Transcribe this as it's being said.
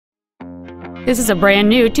This is a brand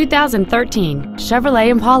new 2013 Chevrolet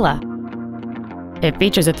Impala. It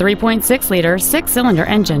features a 3.6-liter six-cylinder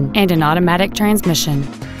engine and an automatic transmission.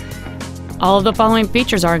 All of the following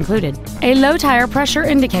features are included: a low tire pressure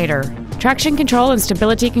indicator, traction control and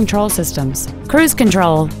stability control systems, cruise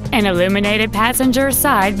control, an illuminated passenger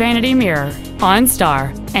side vanity mirror,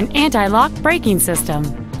 OnStar, an anti-lock braking system,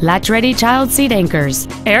 latch-ready child seat anchors,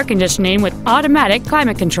 air conditioning with automatic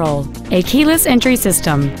climate control, a keyless entry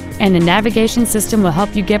system, and the navigation system will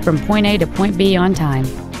help you get from point A to point B on time.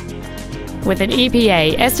 With an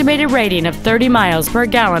EPA estimated rating of 30 miles per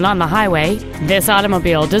gallon on the highway, this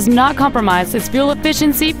automobile does not compromise its fuel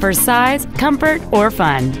efficiency for size, comfort, or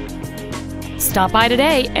fun. Stop by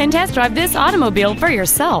today and test drive this automobile for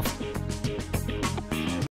yourself.